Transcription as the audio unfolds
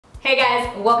Hey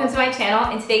guys, welcome to my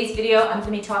channel. In today's video, I'm going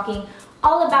to be talking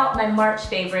all about my March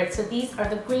favorites. So these are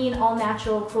the green,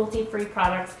 all-natural, cruelty-free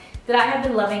products that I have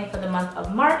been loving for the month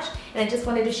of March, and I just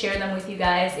wanted to share them with you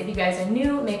guys. If you guys are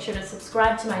new, make sure to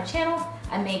subscribe to my channel.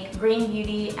 I make green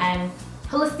beauty and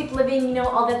holistic living, you know,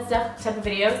 all that stuff type of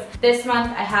videos. This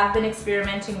month I have been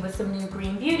experimenting with some new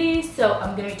green beauty, so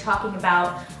I'm going to be talking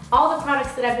about all the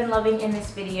products that I've been loving in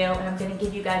this video, and I'm going to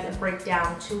give you guys a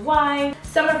breakdown to why.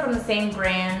 Some are from the same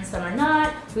brand, some are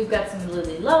not. We've got some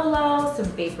Lolo, some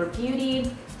Vapour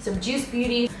Beauty, some Juice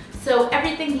Beauty. So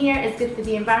everything here is good for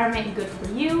the environment, good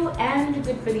for you, and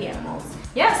good for the animals.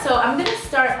 Yeah, so I'm going to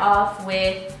start off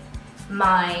with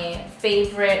my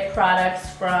favorite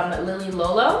products from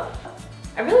Lolo.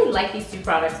 I really like these two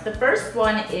products. The first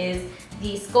one is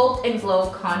the Sculpt and Glow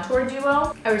Contour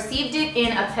Duo. I received it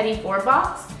in a Petit 4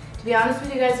 box. To be honest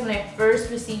with you guys, when I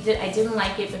first received it, I didn't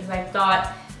like it because I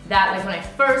thought that, like, when I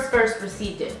first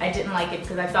received it, I didn't like it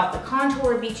because I thought the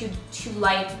contour would be too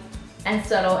light and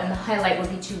subtle and the highlight would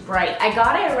be too bright. I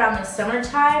got it around the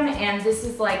summertime, and this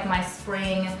is like my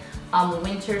spring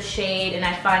winter shade, and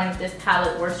I find that this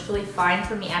palette works really fine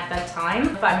for me at that time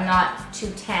if I'm not too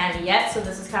tan yet, so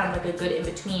this is kind of like a good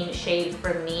in-between shade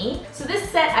for me. So this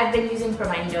set I've been using for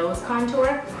my nose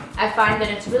contour. I find that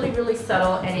it's really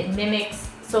subtle and it mimics,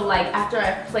 so like after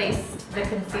I've placed the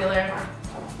concealer,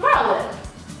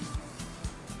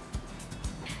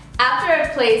 after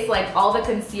I've placed like all the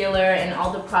concealer and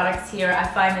all the products here, I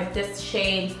find that this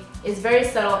shade is very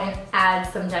subtle and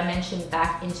adds some dimension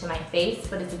back into my face,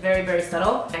 but it's very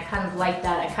subtle. I kind of like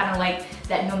that. I kind of like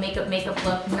that no makeup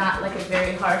look, not like a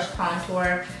very harsh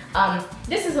contour.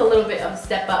 This is a little bit of a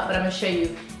step up, but I'm gonna show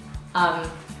you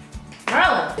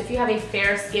If you have a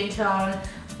fair skin tone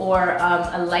or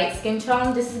a light skin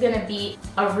tone, this is gonna be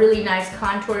a really nice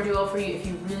contour duo for you if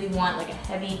you really want like a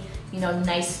heavy, you know,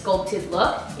 nice sculpted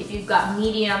look. If you've got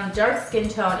medium dark skin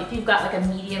tone, if you've got like a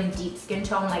medium deep skin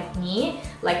tone like me,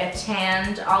 like a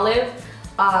tanned olive,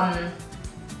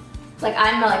 like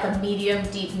I'm like a medium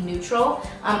deep neutral,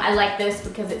 I like this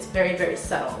because it's very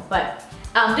subtle. But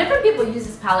different people use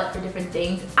this palette for different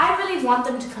things. I really want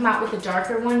them to come out with a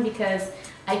darker one because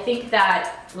I think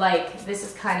that like this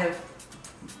is kind of,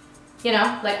 you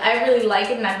know, like I really like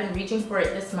it and I've been reaching for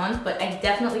it this month, but I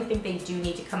definitely think they do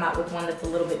need to come out with one that's a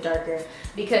little bit darker,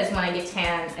 because when I get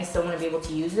tan, I still want to be able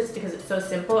to use this because it's so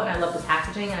simple and I love the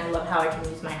packaging and I love how I can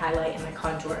use my highlight and my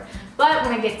contour. But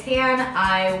when I get tan,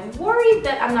 I'm worried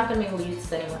that I'm not going to be able to use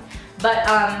this anymore.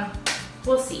 But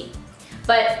we'll see.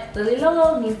 But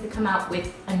Lolo needs to come out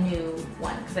with a new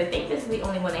one because I think this is the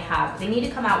only one they have. They need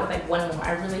to come out with like one more.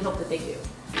 I really hope that they do.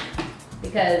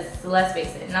 Because let's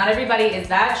face it, not everybody is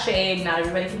that shade, not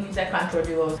everybody can use that contour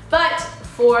duo. But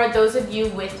for those of you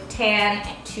with tan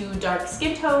to dark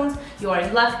skin tones, you are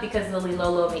in luck because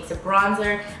Lolo makes a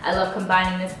bronzer. I love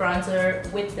combining this bronzer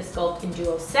with the Sculpt and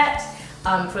Duo set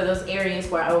for those areas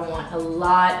where I want a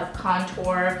lot of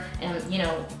contour and, you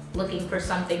know, looking for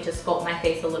something to sculpt my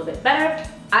face a little bit better.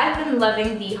 I've been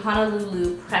loving the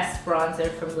Honolulu pressed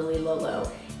bronzer from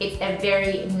Lolo. It's a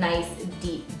very nice,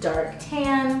 deep, dark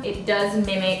tan. It does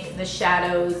mimic the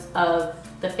shadows of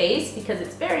the face because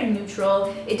it's very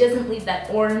neutral. It doesn't leave that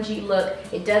orangey look.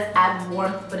 It does add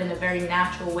warmth, but in a very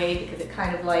natural way because it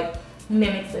kind of like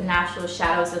mimics the natural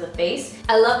shadows of the face.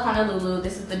 I love Honolulu.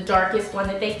 This is the darkest one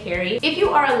that they carry. If you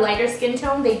are a lighter skin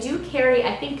tone, they do carry,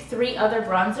 I think, 3 other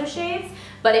bronzer shades,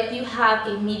 but if you have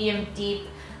a medium, deep,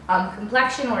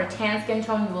 complexion or a tan skin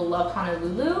tone, you will love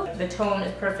Honolulu. The tone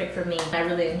is perfect for me and I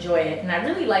really enjoy it. And I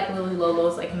really like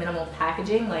Lolo's like minimal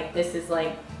packaging. Like this is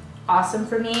like awesome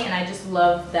for me, and I just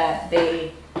love that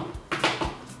they, I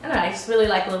don't know, I just really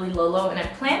like Lolo, and I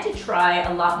plan to try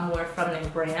a lot more from their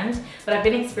brand, but I've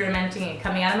been experimenting and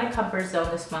coming out of my comfort zone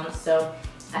this month, so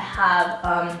I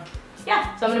have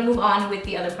yeah, so I'm gonna move on with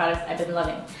the other products I've been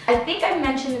loving. I think I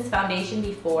mentioned this foundation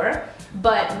before,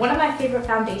 but one of my favorite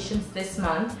foundations this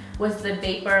month was the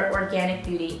Vapour Organic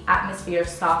Beauty Atmosphere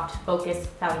Soft Focus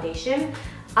Foundation.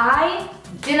 I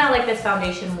did not like this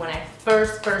foundation when I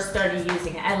first started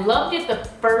using it. I loved it the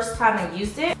first time I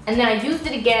used it, and then I used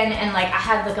it again and like I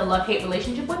had like a love-hate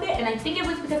relationship with it, and I think it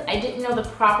was because I didn't know the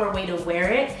proper way to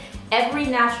wear it. Every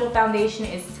natural foundation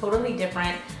is totally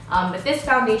different, but this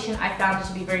foundation I found it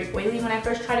to be very oily when I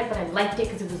first tried it, but I liked it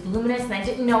because it was luminous and I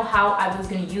didn't know how I was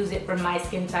going to use it for my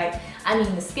skin type. I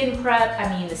mean the skin prep,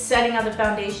 I mean the setting of the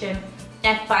foundation,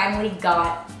 and I finally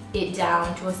got it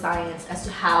down to a science as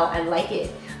to how I like it.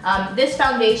 This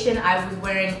foundation I was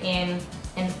wearing in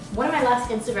one of my last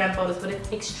Instagram photos, but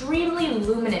it's extremely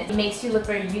luminous. It makes you look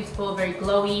very youthful, very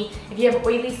glowy. If you have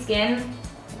oily skin,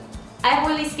 I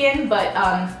have oily skin, but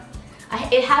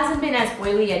It hasn't been as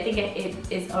oily. I think it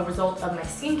is a result of my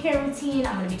skincare routine.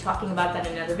 I'm gonna be talking about that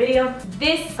in another video.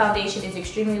 This foundation is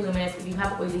extremely luminous. If you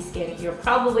have oily skin, you're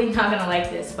probably not gonna like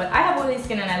this, but I have oily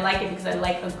skin and I like it because I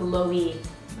like a glowy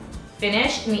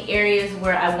finish in the areas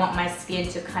where I want my skin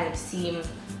to kind of seem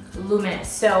luminous.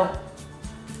 So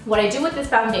what I do with this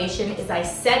foundation is I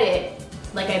set it,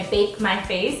 like I bake my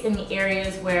face in the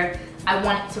areas where I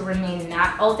want it to remain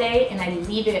matte all day, and I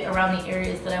leave it around the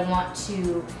areas that I want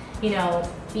to, you know,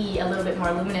 be a little bit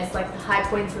more luminous, like the high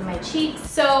points of my cheeks.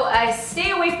 So I stay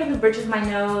away from the bridge of my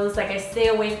nose, like I stay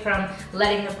away from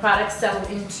letting the product settle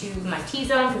into my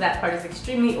T-zone, because that part is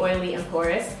extremely oily and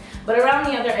porous. But around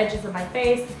the other edges of my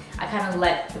face, I kind of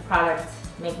let the product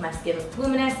make my skin look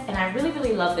luminous, and I really,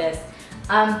 really love this.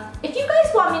 If you guys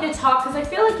want me to talk, because I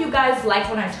feel like you guys like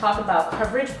when I talk about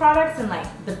coverage products and like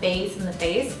the base and the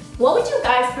face, what would you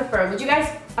guys prefer? Would you guys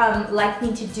like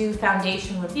me to do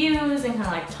foundation reviews and kind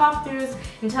of like talk throughs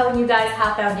and telling you guys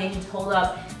how foundations hold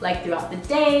up like throughout the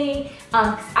day?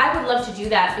 'Cause I would love to do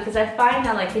that, because I find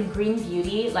that like in green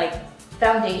beauty, like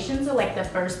foundations are like the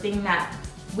first thing that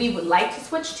we would like to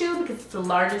switch to, because it's the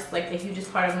largest, like the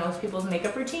hugest part of most people's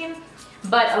makeup routine.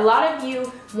 But a lot of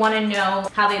you want to know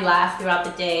how they last throughout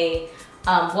the day,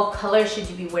 what color should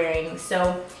you be wearing.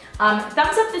 So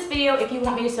thumbs up this video if you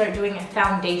want me to start doing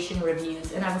foundation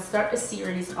reviews, and I will start a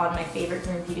series on my favorite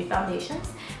green beauty foundations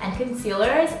and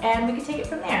concealers, and we can take it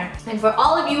from there. And for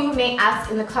all of you who may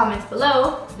ask in the comments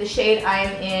below, the shade I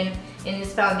am in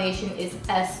this foundation is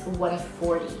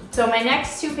S140. So my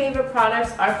next two favorite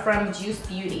products are from Juice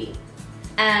Beauty,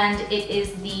 and it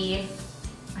is the,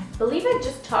 I believe I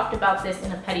just talked about this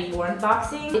in a Petit Bour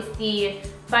unboxing. It's the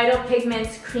Phyto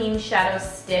Pigments Cream Shadow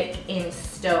Stick in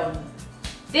Stone.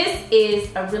 This is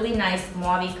a really nice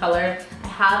mauve color. I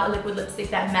have a liquid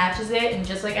lipstick that matches it, and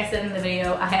just like I said in the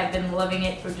video, I have been loving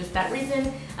it for just that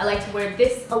reason. I like to wear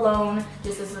this alone,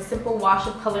 just as a simple wash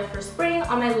of color for spring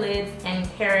on my lids,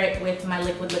 and pair it with my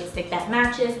liquid lipstick that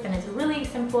matches, and it's really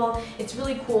simple, it's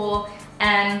really cool,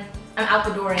 and I'm out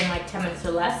the door in like 10 minutes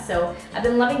or less. So I've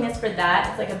been loving this for that.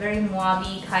 It's like a very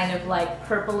mauve kind of like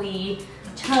purpley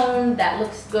tone that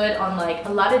looks good on like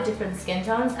a lot of different skin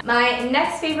tones. My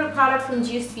next favorite product from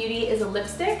Juice Beauty is a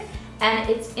lipstick, and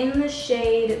it's in the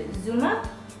shade Zuma.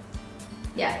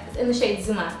 Yeah, it's in the shade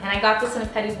Zuma, and I got this in a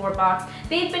Petit Bour box.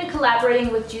 They've been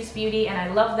collaborating with Juice Beauty, and I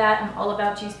love that. I'm all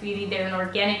about Juice Beauty. They're an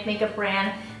organic makeup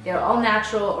brand. They're all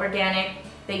natural, organic.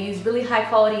 They use really high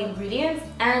quality ingredients,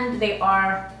 and they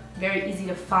are very easy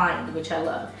to find, which I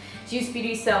love. Juice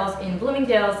Beauty sells in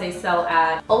Bloomingdale's, they sell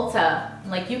at Ulta.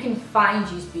 Like, you can find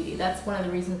Juice Beauty. That's one of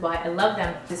the reasons why I love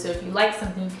them. So if you like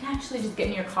something, you can actually just get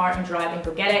in your car and drive and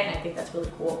go get it, and I think that's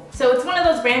really cool. So it's one of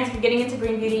those brands, if you're getting into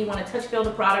green beauty, you want to touch feel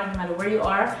the product no matter where you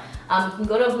are, you can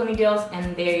go to Bloomingdale's,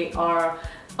 and they are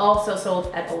also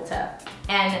sold at Ulta.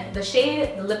 And the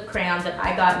shade, the lip crayon that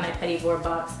I got in my Petit Bour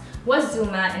box was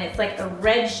Zuma, and it's like a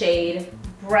red shade,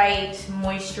 bright,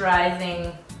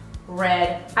 moisturizing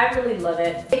red. I really love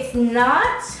it. It's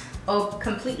not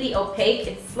completely opaque,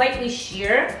 it's slightly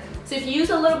sheer. So if you use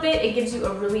a little bit, it gives you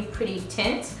a really pretty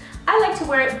tint. I like to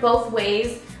wear it both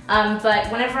ways, but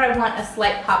whenever I want a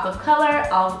slight pop of color,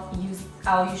 I'll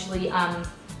usually,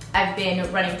 I've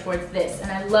been running towards this. And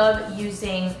I love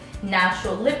using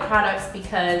natural lip products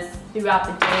because throughout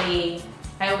the day,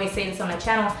 I always say this on my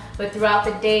channel, but throughout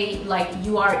the day, like,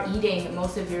 you are eating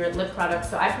most of your lip products.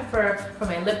 So I prefer for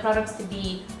my lip products to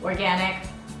be organic,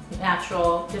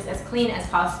 natural, just as clean as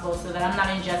possible, so that I'm not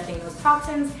ingesting those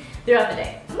toxins throughout the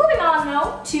day. Moving on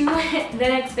now to the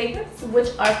next favorites, which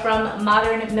are from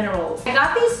Modern Minerals. I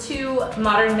got these two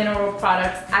Modern Mineral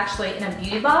products actually in a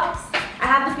beauty box. I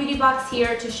have the beauty box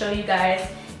here to show you guys.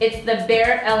 It's the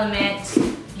Bare Element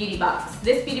beauty box.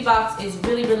 This beauty box is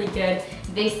really, really good.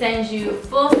 They send you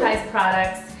full-size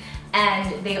products,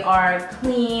 and they are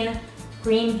clean,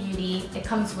 green beauty. It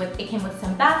came with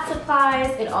some bath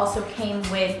supplies. It also came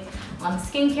with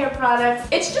skincare products.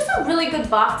 It's just a really good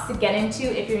box to get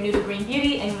into if you're new to green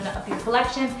beauty and you want to up your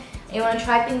collection and you want to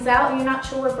try things out and you're not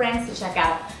sure what brands to check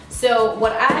out. So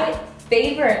what I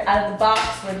favored out of the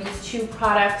box were these two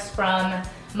products from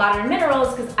Modern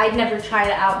Minerals, because I'd never tried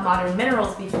out Modern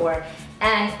Minerals before.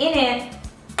 And in it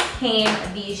came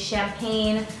the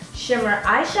Champagne Shimmer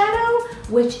Eyeshadow,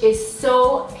 which is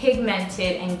so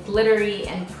pigmented and glittery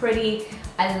and pretty.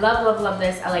 I love, love, love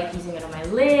this. I like using it on my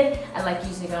lid. I like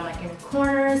using it on my inner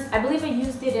corners. I believe I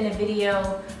used it in a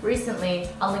video recently.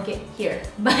 I'll link it here.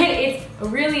 But it's a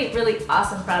really, really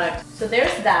awesome product. So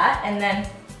there's that. And then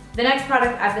the next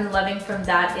product I've been loving from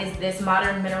that is this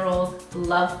Modern Minerals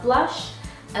Love Blush.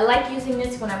 I like using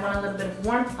this when I want a little bit of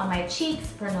warmth on my cheeks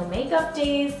for no makeup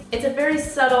days. It's a very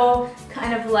subtle,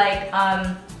 kind of like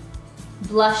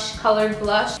blush colored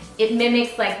blush. It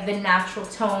mimics like the natural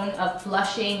tone of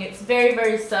blushing. It's very,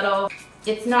 very subtle.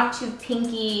 It's not too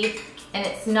pinky and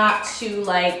it's not too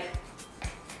like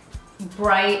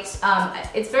bright.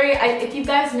 It's very, if you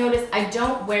guys notice, I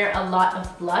don't wear a lot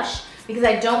of blush because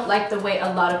I don't like the way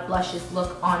a lot of blushes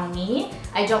look on me.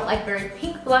 I don't like very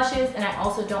pink blushes, and I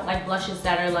also don't like blushes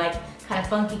that are like kind of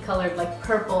funky colored, like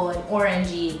purple and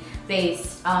orangey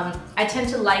based. I tend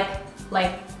to like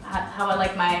how I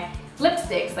like my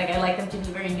lipsticks. Like I like them to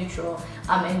be very neutral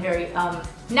and very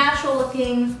natural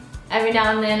looking. Every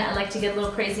now and then I like to get a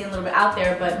little crazy and a little bit out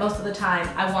there, but most of the time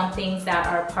I want things that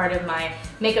are part of my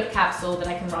makeup capsule that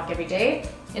I can rock every day.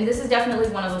 And this is definitely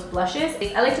one of those blushes.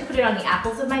 I like to put it on the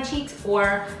apples of my cheeks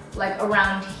or like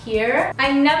around here.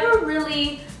 I never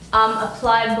really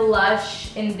apply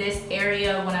blush in this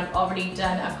area when I've already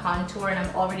done a contour and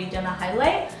I've already done a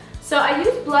highlight. So I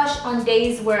use blush on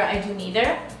days where I do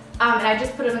neither. And I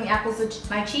just put it on the apples of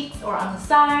my cheeks or on the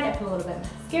side. I put a little bit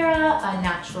of mascara, a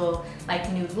natural like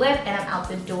nude lip, and I'm out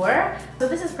the door. So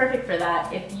this is perfect for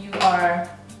that if you are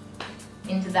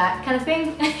into that kind of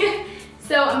thing.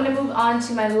 So I'm gonna move on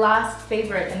to my last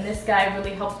favorite, and this guy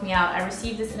really helped me out. I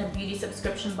received this in a beauty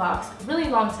subscription box a really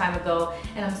long time ago,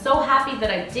 and I'm so happy that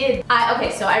I did.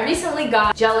 Okay, so I recently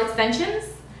got gel extensions.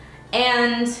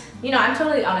 And, you know, I'm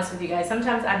totally honest with you guys.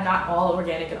 Sometimes I'm not all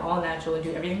organic and all natural and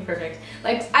do everything perfect.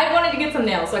 Like, I wanted to get some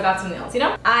nails, so I got some nails, you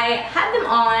know? I had them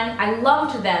on, I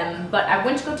loved them, but I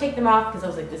went to go take them off because I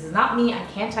was like, this is not me, I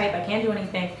can't type, I can't do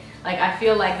anything. Like, I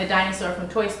feel like the dinosaur from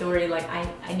Toy Story, like,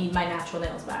 I need my natural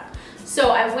nails back.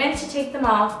 So I went to take them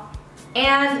off,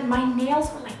 and my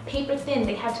nails were like paper thin.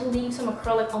 They had to leave some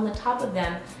acrylic on the top of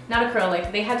them. Not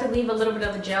acrylic, they had to leave a little bit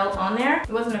of the gel on there. It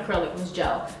wasn't acrylic, it was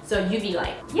gel, so UV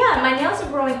light. Yeah, my nails are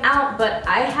growing out, but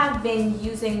I have been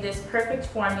using this Perfect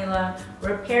Formula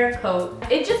Repair Coat.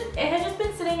 It has just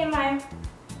been sitting in my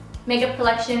makeup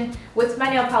collection with my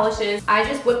nail polishes. I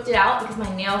just whipped it out because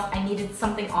my nails, I needed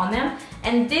something on them.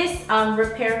 And this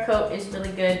repair coat is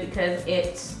really good because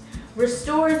it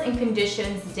restores and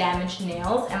conditions damaged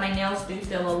nails, and my nails do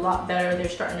feel a lot better. They're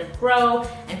starting to grow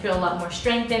and feel a lot more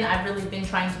strengthened. I've really been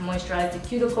trying to moisturize the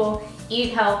cuticle,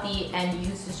 eat healthy, and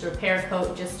use this repair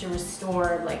coat just to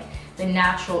restore like the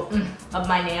natural of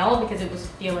my nail because it was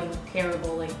feeling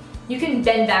terrible. Like, you can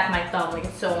bend back my thumb, like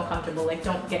it's so uncomfortable. Like,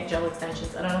 don't get gel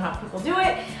extensions. I don't know how people do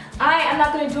it. I am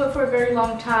not gonna do it for a very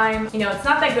long time. You know, it's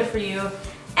not that good for you.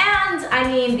 And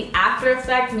I mean, the after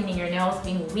effect, meaning your nails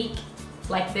being weak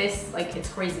like this, like it's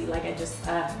crazy. Like, I just,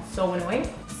 so annoying.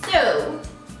 So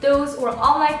those were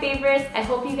all my favorites. I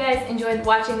hope you guys enjoyed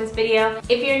watching this video.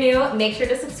 If you're new, make sure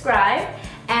to subscribe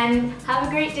and have a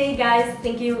great day, guys.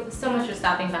 Thank you so much for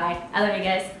stopping by. I love you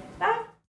guys.